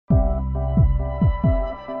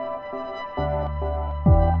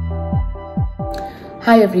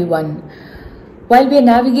Hi everyone. While we are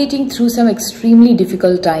navigating through some extremely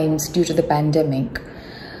difficult times due to the pandemic,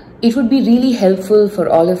 it would be really helpful for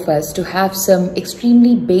all of us to have some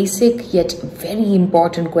extremely basic yet very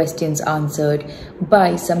important questions answered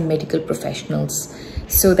by some medical professionals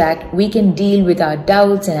so that we can deal with our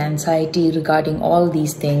doubts and anxiety regarding all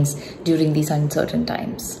these things during these uncertain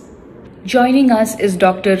times. Joining us is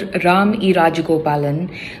Dr. Ram E.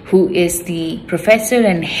 Rajagopalan, who is the Professor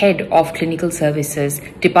and Head of Clinical Services,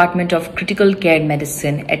 Department of Critical Care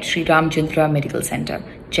Medicine at Sri Ramchandra Medical Center,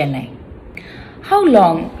 Chennai. How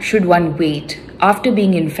long should one wait after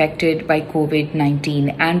being infected by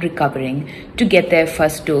COVID-19 and recovering to get their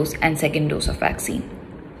first dose and second dose of vaccine?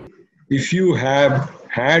 If you have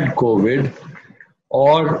had COVID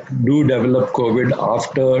or do develop COVID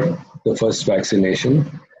after the first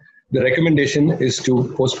vaccination, the recommendation is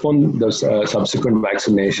to postpone the subsequent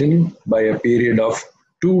vaccination by a period of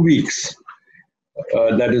 2 weeks.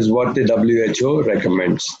 That is what the WHO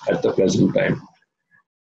recommends at the present time.